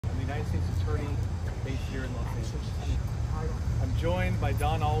United States Attorney based here in Los Angeles. I'm joined by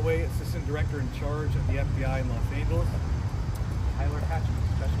Don Alway, Assistant Director in charge of the FBI in Los Angeles, Tyler Hatchett,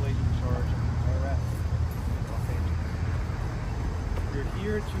 Special Agent in charge of the IRS in Los Angeles. We're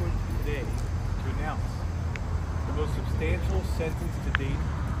here today to announce the most substantial sentence to date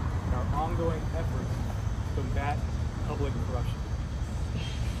in our ongoing efforts to combat public corruption.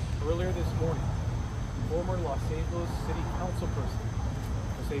 Earlier this morning, former Los Angeles City Council person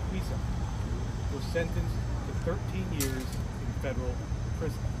Huizar was sentenced to 13 years in federal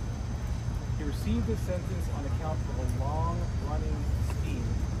prison. He received this sentence on account of a long-running scheme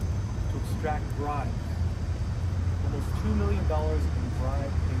to extract bribes, almost $2 million in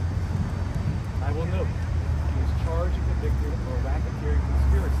bribe payments. I will note, he was charged and convicted of a racketeering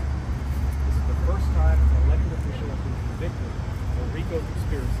conspiracy. This is the first time an elected official has been convicted of a RICO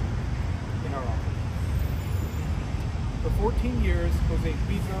conspiracy in our office. For 14 years,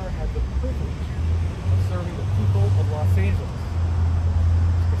 Huizar had the privilege of serving the people of Los Angeles.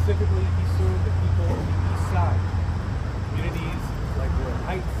 Specifically, he served the people of the East Side, communities like Royal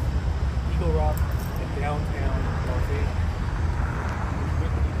Heights, Eagle Rock, and downtown Los Angeles. These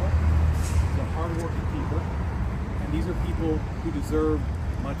good people, these are hardworking people, and these are people who deserve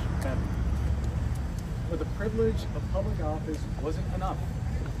much better. But the privilege of public office wasn't enough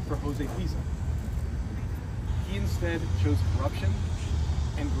for Huizar. He instead chose corruption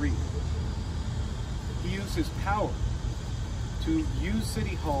and greed. He used his power to use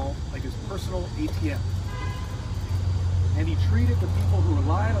City Hall like his personal ATM. And he treated the people who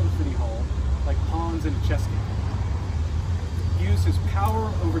relied on City Hall like pawns in a chess game. He used his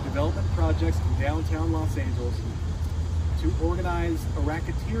power over development projects in downtown Los Angeles to organize a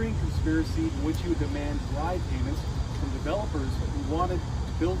racketeering conspiracy in which he would demand bribe payments from developers who wanted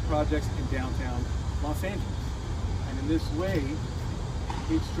to build projects in downtown Los Angeles. And in this way,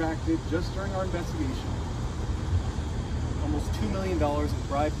 he extracted, just during our investigation, almost $2 million in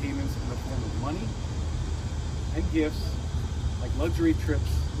bribe payments in the form of money and gifts like luxury trips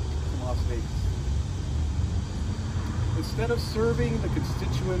to Las Vegas. Instead of serving the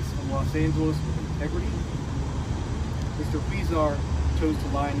constituents of Los Angeles with integrity, Mr. Huizar chose to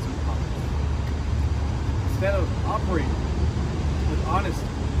line his own pockets. Instead of operating with honesty,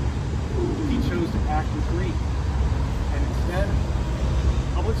 he chose to act with greed. And instead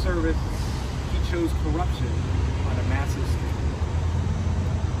of public service, he chose corruption on a massive scale.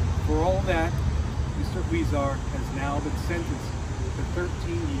 For all that, Mr. Huizar has now been sentenced to 13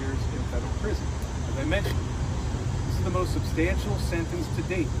 years in federal prison. As I mentioned, this is the most substantial sentence to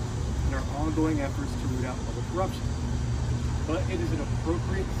date in our ongoing efforts to root out public corruption. But it is an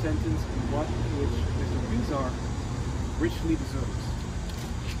appropriate sentence in which Mr. Huizar richly deserves.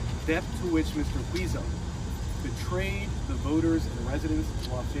 The depth to which Mr. Huizar betrayed the voters and residents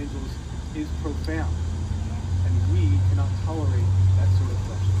of Los Angeles is profound, and we cannot tolerate that sort of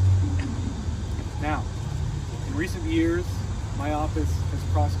corruption. Now, in recent years, my office has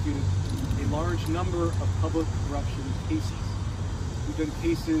prosecuted a large number of public corruption cases. We've done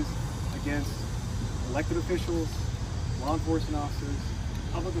cases against elected officials, law enforcement officers,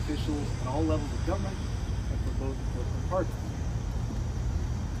 public officials at all levels of government, and for both political parties.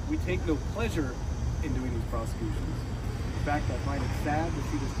 We take no pleasure in doing these prosecutions. In fact, I find it sad to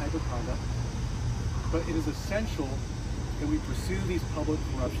see this type of conduct, but it is essential that we pursue these public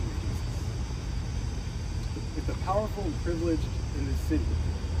corruption cases. If the powerful and privileged in this city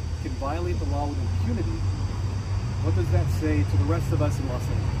can violate the law with impunity, what does that say to the rest of us in Los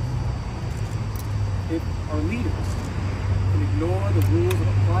Angeles? If our leaders can ignore the rules and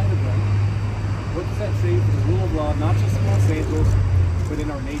apply to them, what does that say for the rule of law, not just in Los Angeles, but in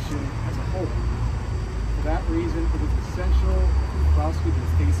our nation as a whole? For that reason, it is essential to prosecute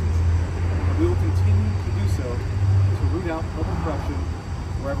these cases, and we will continue to do so to root out public corruption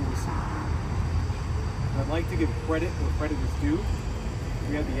wherever we see it. And I'd like to give credit where credit is due.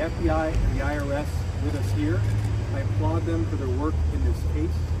 We have the FBI and the IRS with us here. I applaud them for their work in this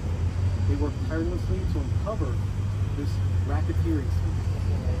case. They work tirelessly to uncover this racketeering scheme.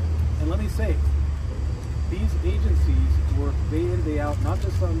 And let me say, these agencies work day in, day out, not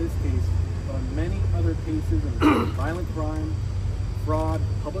just on this case, but on many other cases of violent crime, fraud,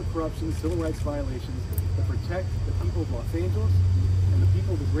 public corruption, civil rights violations that protect the people of Los Angeles and the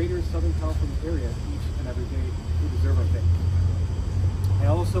people of the greater Southern California area each and every day who deserve our thanks. I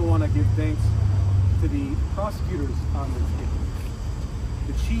also want to give thanks to the prosecutors on this case.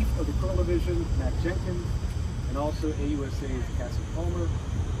 The chief of the criminal division, Matt Jenkins, and also AUSA's Cassie Palmer,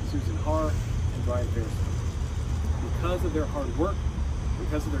 Susan Haar, and Brian Ferris. Because of their hard work,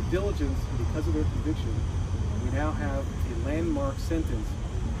 because of their diligence, and because of their conviction, we now have a landmark sentence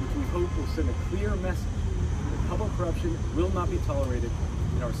which which we hope will send a clear message that public corruption will not be tolerated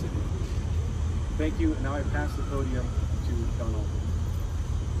in our city. Thank you, and now I pass the podium to Donald.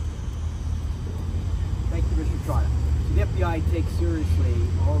 Thank you, Mr. Trotta. The FBI takes seriously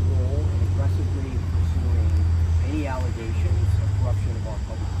our role in aggressively pursuing any allegations of corruption of our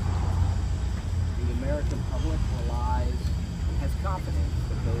public officials. The American public relies and has confidence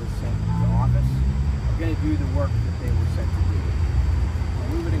that those sent to office are going to do the work that they were sent to do. And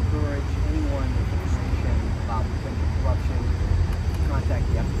we would encourage anyone with information about potential corruption to contact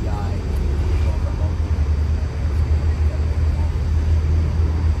the FBI or our local.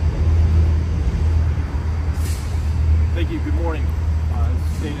 Thank you. Good morning.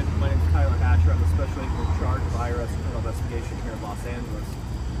 As stated, my name is Tyler Hatcher. I'm a special agent in charge of IRS criminal investigation here in Los Angeles.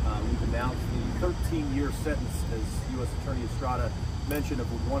 We've announced the 13-year sentence, as U.S. Attorney Estrada mentioned, of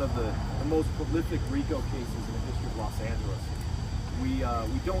one of the most prolific RICO cases in the history of Los Angeles. We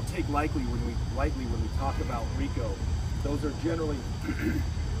don't take lightly when we talk about RICO. Those are generally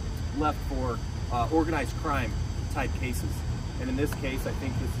left for organized crime type cases. And in this case, I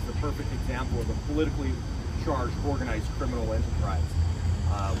think this is a perfect example of a politically charged organized criminal enterprise.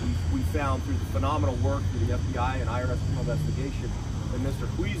 We found through the phenomenal work through the FBI and IRS criminal investigation that Mr.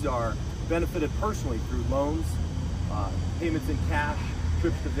 Huizar benefited personally through loans, payments in cash,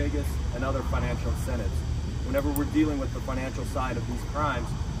 trips to Vegas, and other financial incentives. Whenever we're dealing with the financial side of these crimes,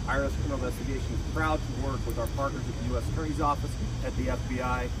 IRS criminal investigation is proud to work with our partners at the U.S. Attorney's Office, at the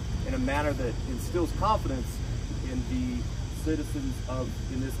FBI, in a manner that instills confidence in the citizens of,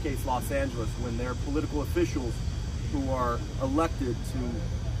 in this case, Los Angeles, when their political officials who are elected to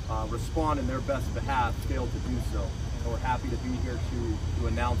respond in their best behalf fail to do so. And we're happy to be here to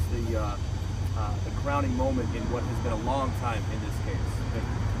announce the crowning moment in what has been a long time in this case. Thank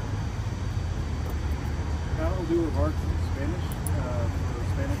you. Now we'll do remarks in Spanish for the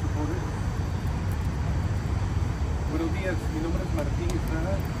Spanish reporters. Buenos días, mi nombre es Martín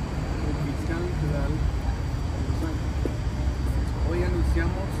Estrada, el fiscal federal de Los Ángeles. Hoy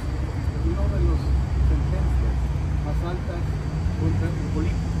anunciamos una de las sentencias más altas contra un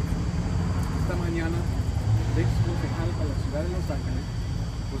político. Esta mañana, el ex concejal para la ciudad de Los Ángeles,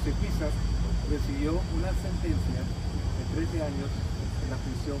 José Huizar, recibió una sentencia de 13 años en la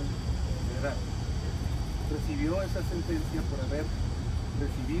prisión federal. Recibió esa sentencia por haber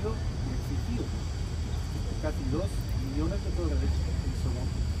recibido y exigido casi $2 millones en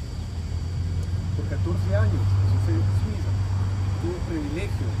soborno. Por 14 años, José Huizar tuvo el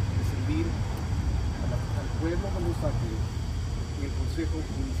privilegio de servir al pueblo de Los Ángeles en el Consejo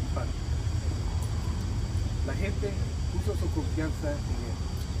Municipal. La gente puso su confianza en él,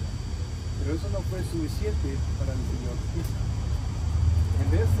 pero eso no fue suficiente para el señor Huizar. En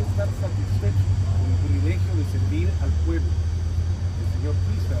vez de estar satisfecho con el privilegio de servir al pueblo, el señor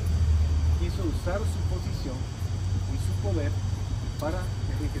Huizar quiso usar su posición y su poder para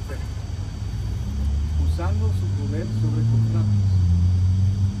enriquecer, usando su poder sobre contratos.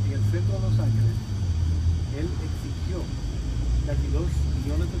 En el centro de Los Ángeles, él exigió casi $2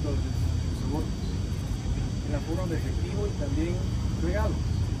 millones en sobornos, en la forma de efectivo y también regalos,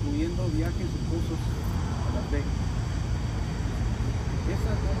 incluyendo viajes lujosos a Las Vegas.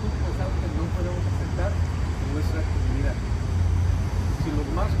 Esa conducta es algo que no podemos aceptar en nuestra comunidad. Si los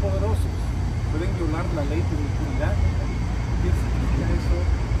más poderosos pueden violar la ley de impunidad, ¿qué significa eso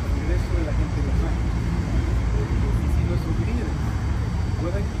al resto de la gente de Los Ángeles? Y si nuestros líderes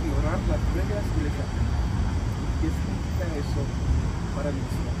pueden ignorar las reglas que les dan, ¿qué significa eso para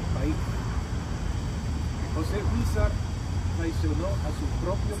nuestro país? José Huizar traicionó a su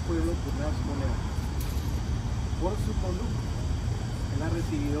propio pueblo por unas monedas. Por su conducta, él ha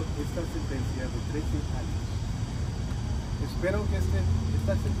recibido esta sentencia de 13 años. Espero que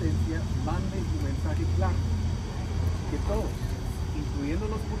esta sentencia mande un mensaje claro, que todos,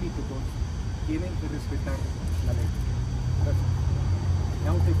 incluyendo los políticos, tienen que respetar la ley. Gracias.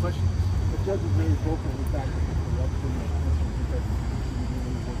 Now we'll take questions. The judge is very vocal in the fact that the corruption of because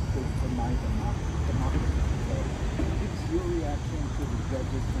to mind democracy. So, what's your reaction to the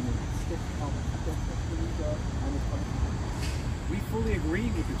judge's kind of stiff comments on his punishment? We fully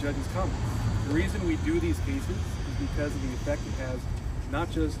agree with the judge's comments. The reason we do these cases is because of the effect it has not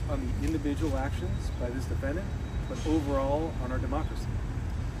just on the individual actions by this defendant, but overall on our democracy.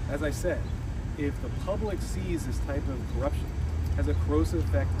 As I said, if the public sees this type of corruption, it has a corrosive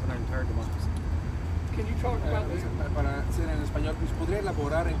effect on our entire democracy. Can you talk about this? Para ser en español, pues podría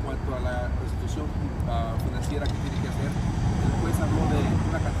elaborar en cuanto a la restitución financiera que tiene que hacer. El juez habló de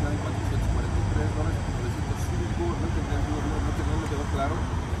una cantidad de $443, $905, no me quedó claro.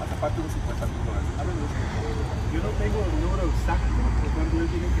 aparte de $50,000. Yo no tengo el número exacto de cuánto él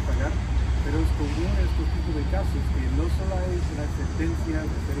tiene que pagar, pero es común estos tipos de casos que no solo hay una sentencia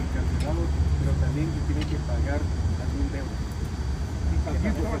de ser encarcelado, pero también que tiene que pagar algún deuda.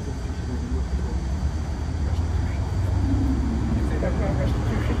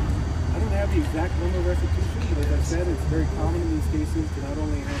 I don't have the exact number of restitution, but as I said, it's very common in these cases to not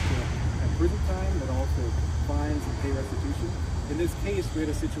only have to have prison time, but also fines and pay restitution. In this case, we had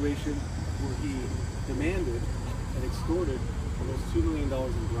a situation where he demanded and extorted almost $2 million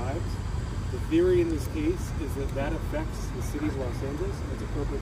in bribes. The theory in this case is that that affects the city of Los Angeles and its appropriate